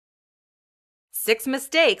6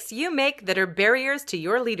 mistakes you make that are barriers to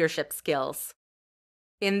your leadership skills.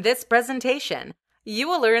 In this presentation, you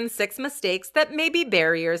will learn 6 mistakes that may be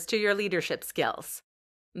barriers to your leadership skills.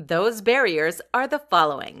 Those barriers are the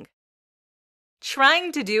following.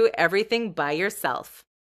 Trying to do everything by yourself.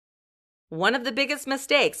 One of the biggest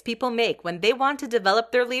mistakes people make when they want to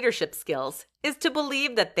develop their leadership skills is to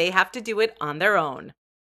believe that they have to do it on their own.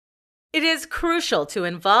 It is crucial to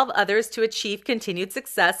involve others to achieve continued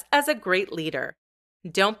success as a great leader.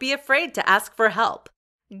 Don't be afraid to ask for help.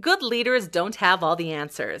 Good leaders don't have all the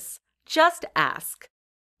answers. Just ask.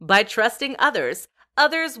 By trusting others,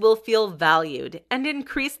 others will feel valued and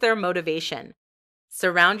increase their motivation.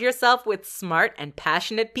 Surround yourself with smart and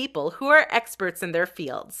passionate people who are experts in their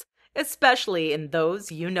fields, especially in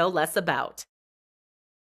those you know less about.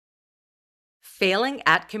 Failing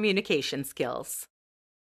at communication skills.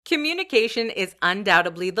 Communication is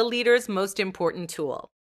undoubtedly the leader's most important tool.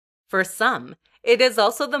 For some, it is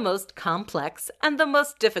also the most complex and the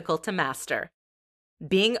most difficult to master.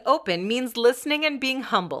 Being open means listening and being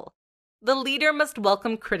humble. The leader must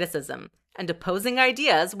welcome criticism and opposing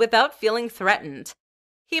ideas without feeling threatened.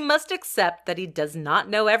 He must accept that he does not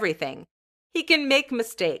know everything. He can make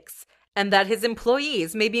mistakes, and that his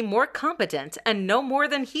employees may be more competent and know more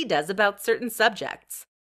than he does about certain subjects.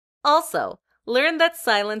 Also, learn that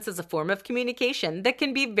silence is a form of communication that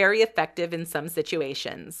can be very effective in some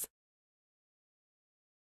situations.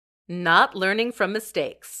 Not learning from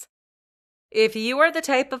mistakes. If you are the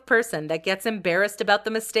type of person that gets embarrassed about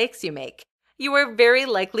the mistakes you make, you are very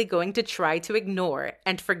likely going to try to ignore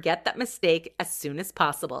and forget that mistake as soon as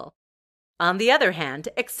possible. On the other hand,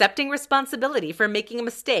 accepting responsibility for making a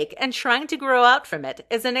mistake and trying to grow out from it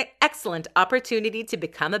is an excellent opportunity to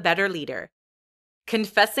become a better leader.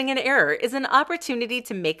 Confessing an error is an opportunity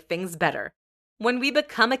to make things better. When we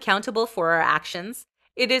become accountable for our actions,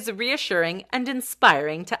 it is reassuring and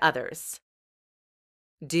inspiring to others.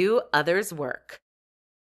 Do others' work.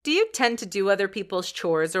 Do you tend to do other people's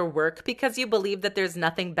chores or work because you believe that there's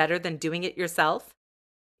nothing better than doing it yourself?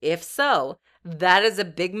 If so, that is a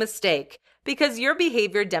big mistake because your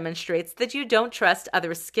behavior demonstrates that you don't trust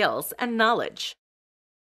others' skills and knowledge.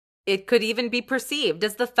 It could even be perceived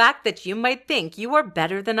as the fact that you might think you are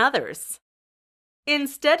better than others.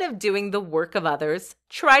 Instead of doing the work of others,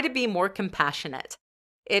 try to be more compassionate.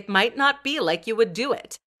 It might not be like you would do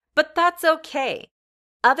it, but that's okay.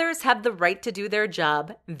 Others have the right to do their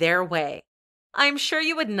job their way. I'm sure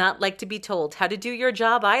you would not like to be told how to do your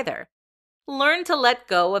job either. Learn to let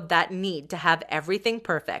go of that need to have everything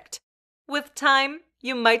perfect. With time,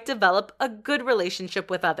 you might develop a good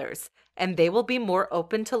relationship with others, and they will be more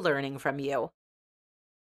open to learning from you.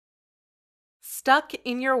 Stuck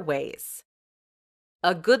in your ways.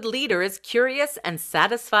 A good leader is curious and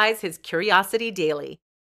satisfies his curiosity daily.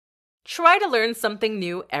 Try to learn something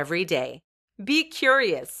new every day. Be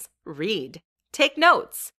curious, read, take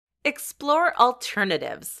notes, explore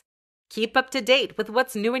alternatives. Keep up to date with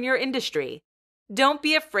what's new in your industry. Don't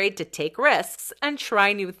be afraid to take risks and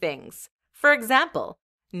try new things. For example,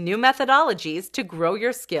 new methodologies to grow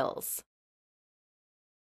your skills.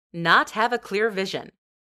 Not have a clear vision.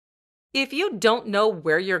 If you don't know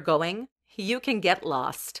where you're going, you can get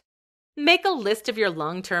lost. Make a list of your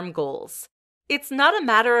long-term goals. It's not a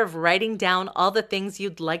matter of writing down all the things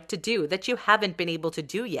you'd like to do that you haven't been able to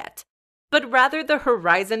do yet, but rather the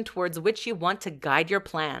horizon towards which you want to guide your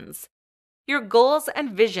plans. Your goals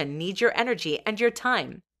and vision need your energy and your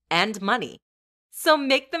time and money. So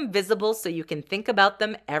make them visible so you can think about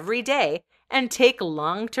them every day and take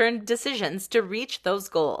long-term decisions to reach those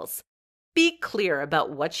goals. Be clear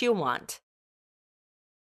about what you want.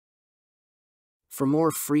 For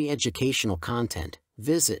more free educational content,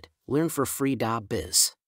 visit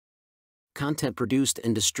learnforfree.biz. Content produced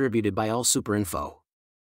and distributed by AllSuperInfo.